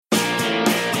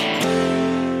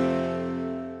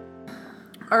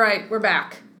All right, we're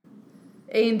back.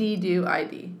 A&D do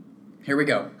ID. Here we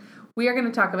go. We are going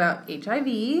to talk about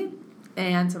HIV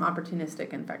and some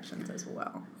opportunistic infections as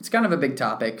well. It's kind of a big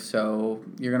topic, so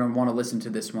you're going to want to listen to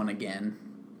this one again.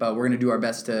 But we're going to do our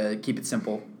best to keep it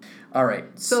simple. All right.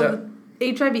 So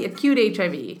HIV, acute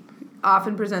HIV,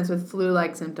 often presents with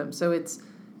flu-like symptoms. So it's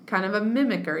kind of a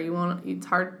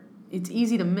mimicker. It's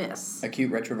easy to miss.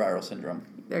 Acute retroviral syndrome.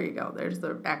 There you go. There's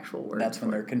the actual word. That's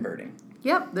when they're converting.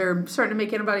 Yep. They're starting to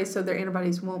make antibodies, so their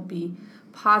antibodies won't be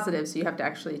positive, so you have to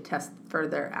actually test for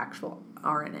their actual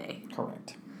RNA.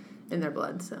 Correct. In their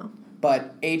blood, so.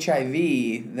 But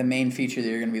HIV, the main feature that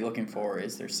you're going to be looking for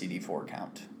is their CD4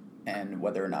 count and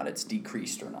whether or not it's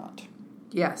decreased or not.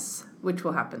 Yes, which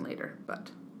will happen later,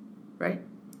 right?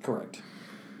 Correct.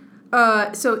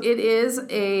 So it is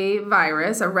a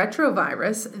virus, a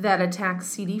retrovirus, that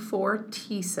attacks CD4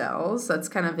 T cells. That's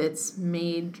kind of its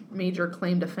major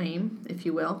claim to fame, if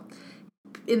you will.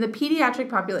 In the pediatric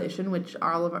population, which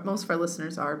most of our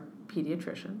listeners are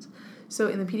pediatricians, so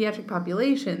in the pediatric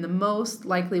population, the most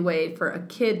likely way for a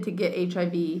kid to get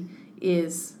HIV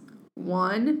is,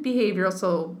 one, behavioral,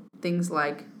 so things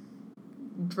like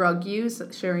drug use,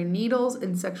 sharing needles,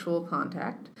 and sexual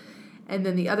contact. And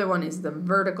then the other one is the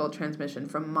vertical transmission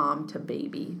from mom to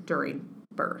baby during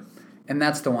birth. And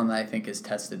that's the one that I think is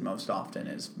tested most often,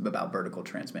 is about vertical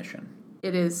transmission.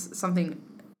 It is something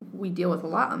we deal with a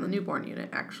lot on the newborn unit,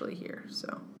 actually, here.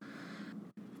 So,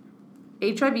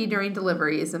 HIV during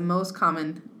delivery is the most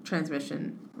common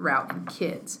transmission route in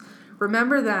kids.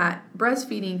 Remember that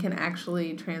breastfeeding can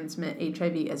actually transmit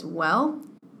HIV as well,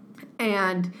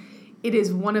 and it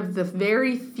is one of the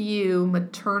very few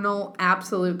maternal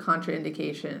absolute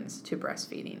contraindications to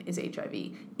breastfeeding is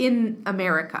HIV in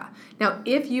America. Now,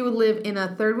 if you live in a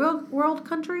third world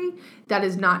country, that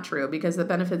is not true because the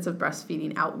benefits of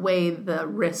breastfeeding outweigh the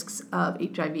risks of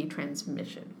HIV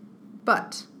transmission.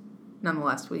 But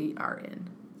nonetheless, we are in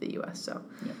the U.S., so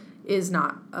is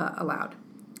not allowed.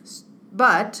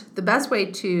 But the best way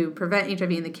to prevent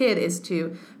HIV in the kid is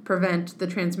to prevent the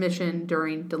transmission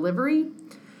during delivery.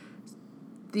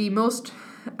 The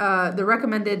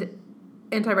recommended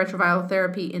antiretroviral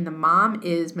therapy in the mom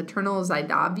is maternal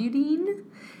zidovudine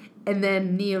and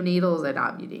then neonatal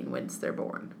zidovudine once they're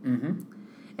born. Mm-hmm.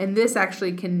 And this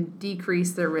actually can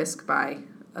decrease their risk by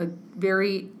a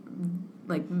very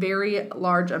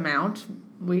large amount.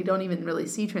 We don't even really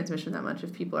see transmission that much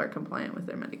if people are compliant with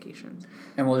their medications.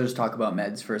 And we'll just talk about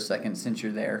meds for a second since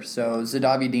you're there. So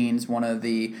zidovudine is one of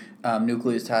the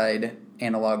nucleotide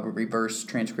analog reverse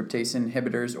transcriptase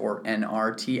inhibitors, or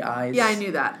NRTIs. Yeah, I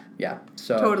knew that. Yeah.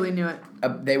 So totally knew it.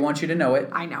 They want you to know it.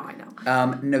 I know.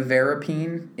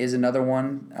 Nevirapine is another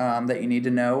one that you need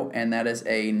to know, and that is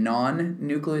a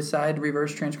non-nucleoside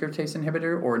reverse transcriptase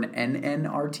inhibitor, or an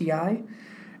NNRTI.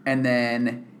 And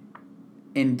then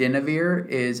Indinavir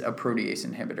is a protease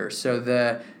inhibitor. So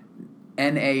the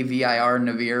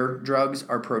Navir drugs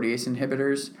are protease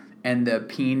inhibitors, and the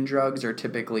PEEN drugs are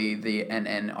typically the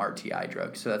NNRTI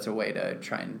drugs. So that's a way to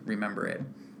try and remember it.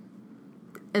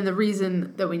 And the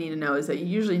reason that we need to know is that you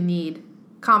usually need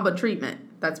combo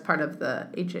treatment. That's part of the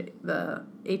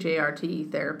HART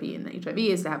therapy in HIV,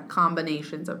 is to have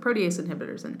combinations of protease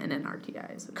inhibitors and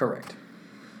NNRTIs. Correct.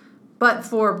 But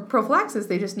for prophylaxis,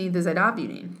 they just need the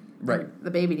zidovudine. Right. The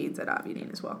baby needs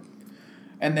zidovudine as well.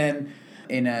 And then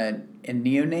in a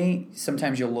neonate,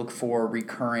 sometimes you'll look for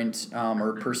recurrent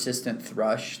or persistent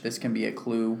thrush. This can be a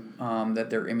clue that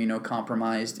they're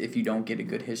immunocompromised if you don't get a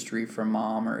good history from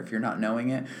mom or if you're not knowing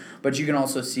it. But you can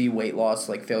also see weight loss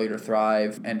like failure to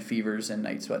thrive and fevers and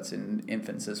night sweats in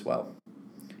infants as well.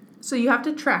 So you have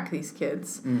to track these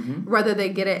kids, whether they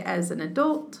get it as an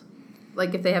adult,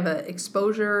 like if they have an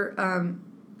exposure,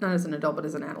 not as an adult but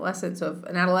as an adolescent. So if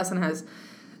an adolescent has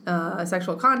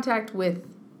sexual contact with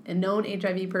a known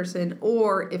HIV person,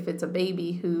 or if it's a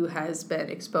baby who has been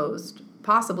exposed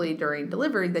possibly during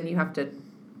delivery, then you have to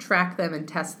track them and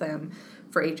test them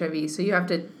for HIV. So you have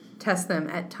to test them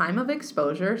at time of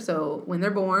exposure, so when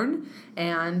they're born,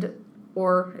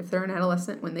 or if they're an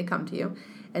adolescent, when they come to you,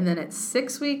 and then at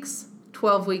 6 weeks,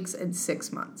 12 weeks, and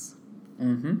 6 months.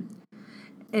 Mm-hmm.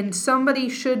 And somebody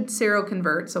should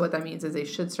seroconvert, so what that means is they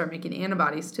should start making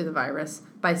antibodies to the virus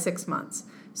by 6 months.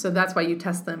 So that's why you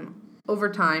test them over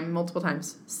time, multiple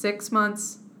times, 6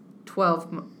 months,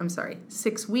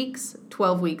 6 weeks,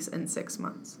 12 weeks, and 6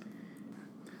 months.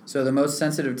 So the most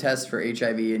sensitive test for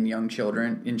HIV in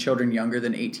children younger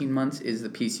than 18 months, is the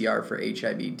PCR for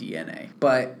HIV DNA.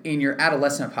 But in your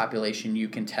adolescent population, you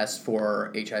can test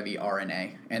for HIV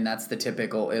RNA, and that's the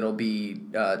typical. It'll be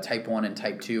type 1 and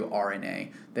type 2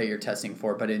 RNA that you're testing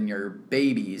for. But in your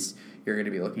babies, you're going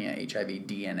to be looking at HIV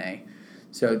DNA.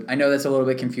 So I know that's a little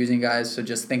bit confusing, guys, so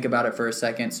just think about it for a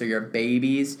second. So your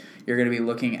babies, you're going to be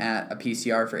looking at a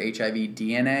PCR for HIV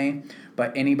DNA,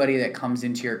 but anybody that comes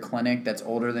into your clinic that's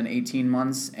older than 18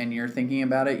 months and you're thinking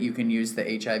about it, you can use the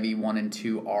HIV 1 and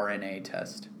 2 RNA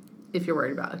test. If you're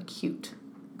worried about acute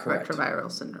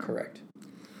retroviral syndrome. Correct.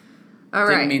 All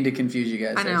right. Didn't mean to confuse you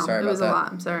guys. I know. Sorry it was about that. a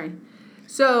lot. I'm sorry.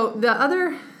 So the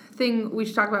other thing we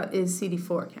should talk about is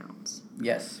CD4 counts.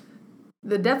 Yes.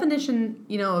 The definition,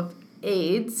 of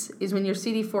AIDS is when your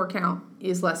CD4 count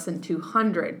is less than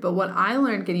 200. But what I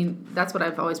learned that's what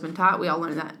I've always been taught. We all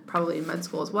learned that probably in med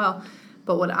school as well.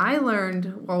 But what I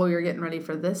learned while we were getting ready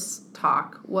for this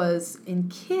talk was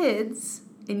in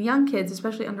young kids,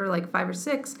 especially under like 5 or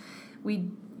 6, we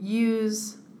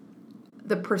use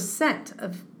the percent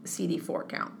of CD4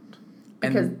 count.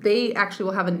 Because they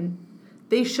actually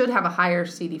they should have a higher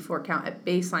CD4 count at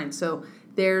baseline. So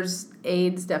theirs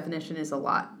AIDS definition is a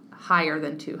lot higher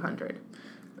than 200.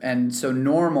 And so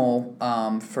normal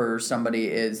for somebody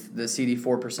is the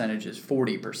CD4 percentage is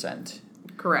 40%.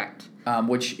 Correct.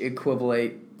 Which is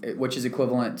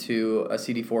equivalent to a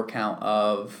CD4 count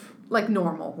of like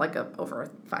normal, like over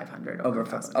 500. Over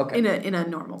 500. Okay. In a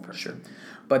normal person. Sure.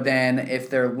 But then if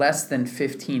they're less than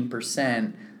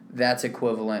 15%, that's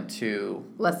equivalent to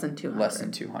less than 200. Less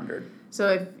than 200.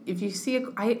 So if you see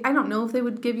I don't know if they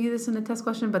would give you this in a test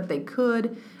question, but they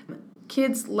could.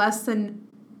 Kids less than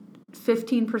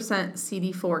 15%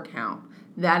 CD4 count,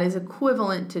 that is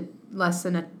equivalent to less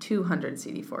than a 200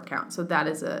 CD4 count. So that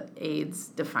is a AIDS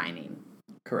defining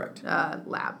correct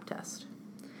lab test.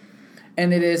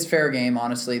 And it is fair game,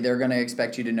 honestly. They're going to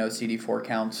expect you to know CD4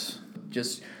 counts.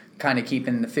 Just kind of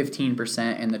keeping the 15%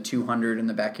 and the 200 in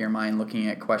the back of your mind looking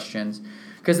at questions.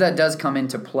 Because that does come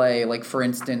into play, like for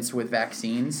instance with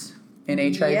vaccines in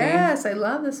HIV. Yes, I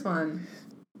love this one.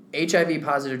 HIV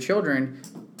positive children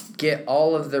get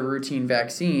all of the routine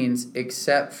vaccines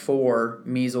except for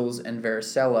measles and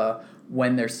varicella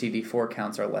when their CD4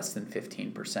 counts are less than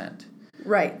 15%.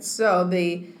 Right. So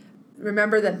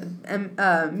remember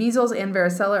that measles and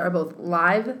varicella are both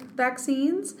live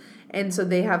vaccines, and so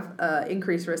they have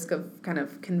increased risk of kind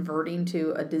of converting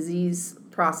to a disease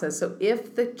process. So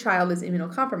if the child is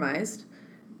immunocompromised,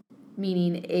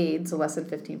 meaning AIDS less than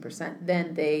 15%,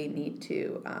 then they need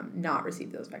to not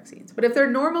receive those vaccines. But if they're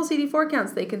normal CD4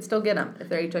 counts, they can still get them if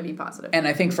they're HIV positive. And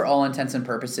I think for all intents and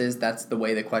purposes, that's the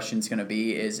way the question's going to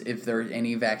be, is if there are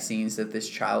any vaccines that this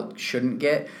child shouldn't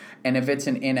get. And if it's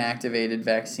an inactivated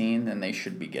vaccine, then they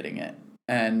should be getting it.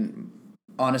 And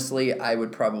honestly, I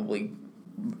would probably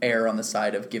err on the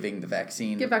side of giving the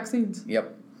vaccine. Get vaccines.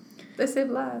 Yep. They save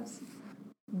lives.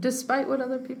 Despite what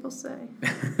other people say.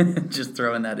 Just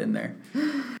throwing that in there.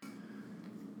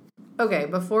 Okay,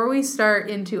 before we start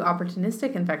into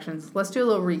opportunistic infections, let's do a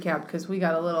little recap because we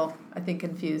got a little, I think,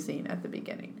 confusing at the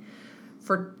beginning.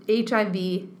 For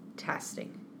HIV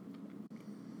testing,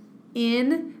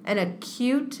 in an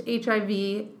acute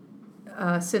HIV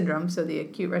syndrome, so the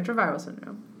acute retroviral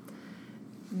syndrome,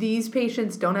 these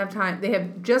patients don't have time. They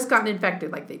have just gotten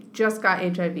infected, like they just got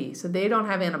HIV, so they don't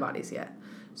have antibodies yet.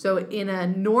 So in a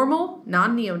normal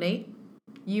non-neonate,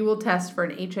 you will test for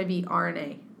an HIV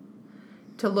RNA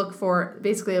to look for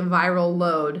basically a viral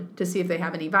load to see if they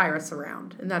have any virus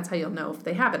around. And that's how you'll know if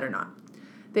they have it or not.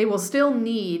 They will still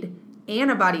need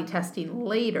antibody testing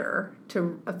later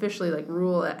to officially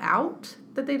rule it out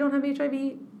that they don't have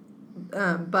HIV.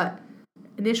 But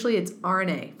initially it's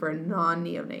RNA for a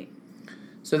non-neonate.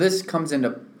 So this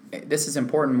is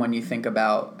important when you think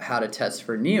about how to test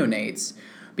for neonates,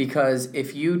 because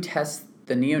if you test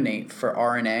the neonate for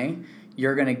RNA,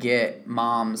 you're going to get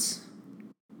mom's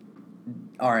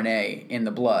RNA in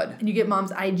the blood. And you get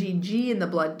mom's IgG in the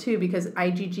blood too, because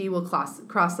IgG will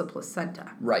cross the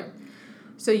placenta. Right.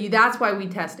 So that's why we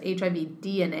test HIV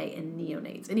DNA in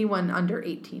neonates, anyone under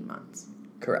 18 months.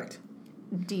 Correct.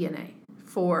 DNA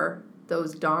for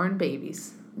those darn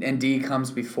babies. And D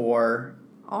comes before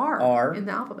R in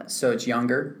the alphabet. So it's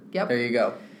younger. Yep. There you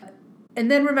go. And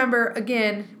then remember,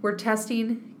 again, we're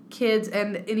testing kids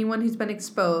and anyone who's been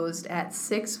exposed at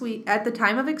 6 weeks, at the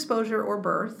time of exposure or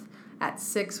birth, at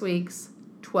 6 weeks,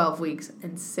 12 weeks,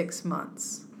 and 6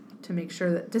 months to make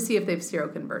sure to see if they've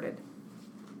seroconverted.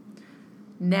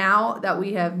 Now that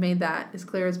we have made that as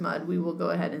clear as mud, we will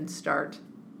go ahead and start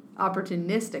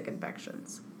opportunistic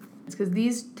infections. It's because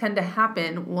these tend to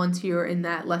happen once you're in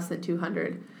that less than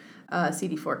 200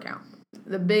 CD4 count.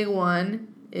 The big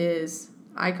one is,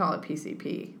 I call it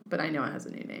PCP, but I know it has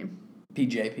a new name.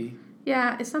 PJP.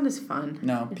 Yeah, it's not as fun.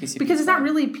 No, PCP. Because it's not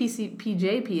really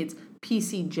PJP, it's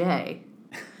PCJ.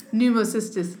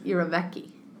 Pneumocystis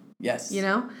jirovecii. Yes.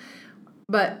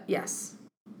 But yes,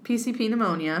 PCP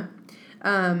pneumonia.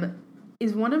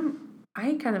 is one of,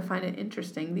 I kind of find it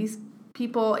interesting. These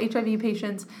people, HIV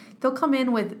patients, they'll come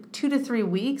in with 2 to 3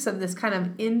 weeks of this kind of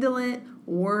indolent,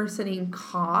 worsening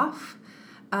cough.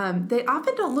 They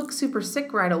often don't look super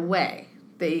sick right away.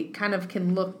 They kind of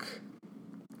can look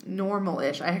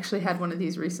normal-ish. I actually had one of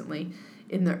these recently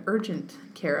in the urgent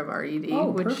care of our ED,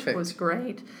 which was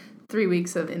great. 3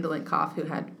 weeks of indolent cough who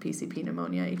had PCP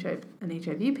pneumonia, an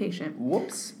HIV patient.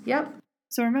 Whoops. Yep.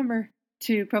 So remember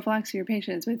to prophylax your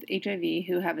patients with HIV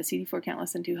who have a CD4 count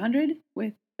less than 200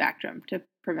 with Bactrim to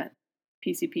prevent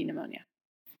PCP pneumonia.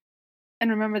 And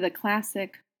remember the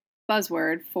classic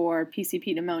buzzword for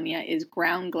PCP pneumonia is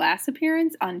ground glass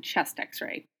appearance on chest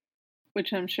x-ray,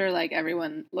 which I'm sure like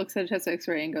everyone looks at a chest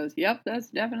x-ray and goes, yep, that's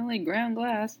definitely ground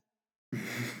glass.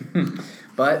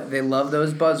 But they love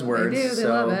those buzzwords. They do, they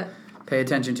love it. Pay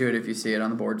attention to it if you see it on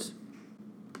the boards.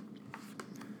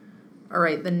 All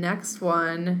right, the next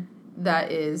one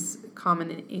that is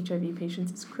common in HIV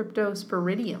patients is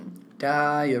cryptosporidium.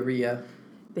 Diarrhea.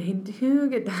 They do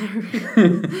get diarrhea.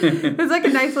 It's like a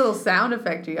nice little sound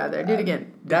effect you got there. Do it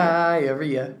again.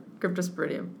 Diarrhea.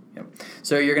 Cryptosporidium. Yep.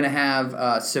 So you're going to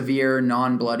have severe,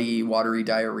 non-bloody, watery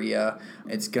diarrhea.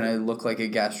 It's going to look like a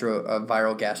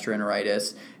viral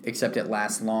gastroenteritis, except it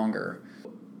lasts longer.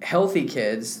 Healthy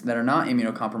kids that are not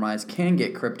immunocompromised can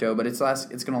get crypto, but it's going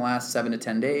to last 7 to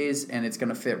 10 days, and it's going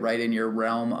to fit right in your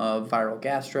realm of viral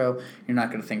gastro. You're not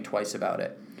going to think twice about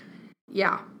it.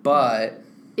 Yeah. But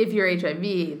if you're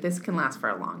HIV, this can last for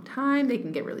a long time. They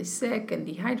can get really sick and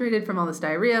dehydrated from all this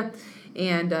diarrhea.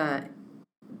 And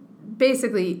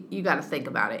basically, you got to think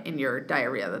about it in your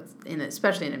diarrhea,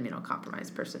 especially an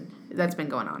immunocompromised person. That's been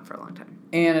going on for a long time.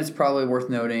 And it's probably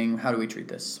worth noting, how do we treat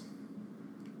this?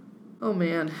 Oh,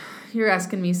 man. You're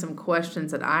asking me some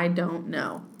questions that I don't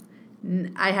know.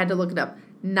 I had to look it up.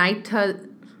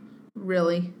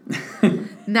 Really?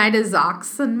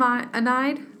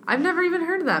 Nitazoxanide? I've never even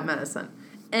heard of that medicine.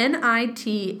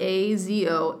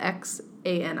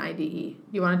 Nitazoxanide.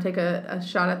 You want to take a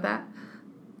shot at that?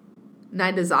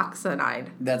 Nitazoxanide.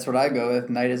 That's what I go with,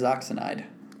 nitazoxanide.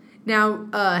 Now,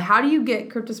 how do you get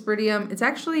cryptosporidium? It's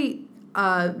actually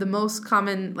the most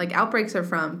common outbreaks are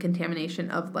from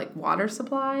contamination of water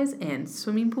supplies and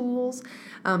swimming pools.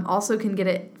 Also can get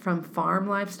it from farm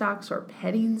livestock or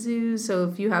petting zoos. So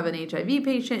if you have an HIV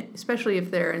patient, especially if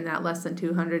they're in that less than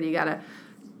 200, you gotta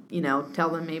tell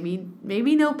them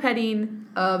maybe no petting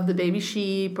of the baby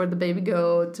sheep or the baby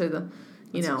goats or the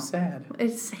It's so sad.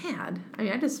 It's sad. I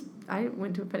mean, I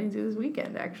went to a petting zoo this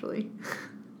weekend actually.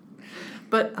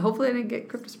 But hopefully I didn't get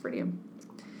cryptosporidium.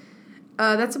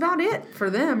 That's about it for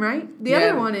them, right? The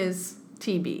other one is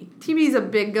TB. TB is a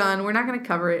big gun. We're not going to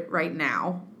cover it right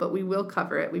now, but we will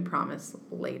cover it, we promise,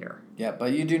 later. Yeah,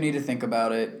 but you do need to think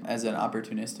about it as an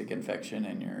opportunistic infection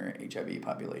in your HIV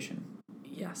population.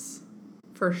 Yes,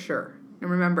 for sure. And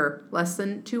remember, less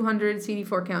than 200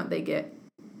 CD4 count, they get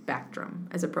Bactrim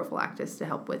as a prophylactis to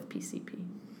help with PCP.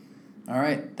 All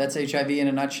right, that's HIV in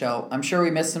a nutshell. I'm sure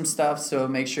we missed some stuff, so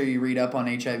make sure you read up on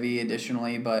HIV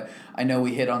additionally, but I know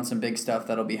we hit on some big stuff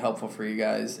that'll be helpful for you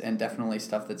guys, and definitely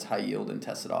stuff that's high yield and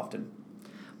tested often.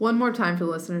 One more time for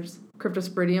the listeners.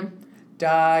 Cryptosporidium.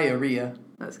 Diarrhea.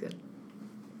 That's good.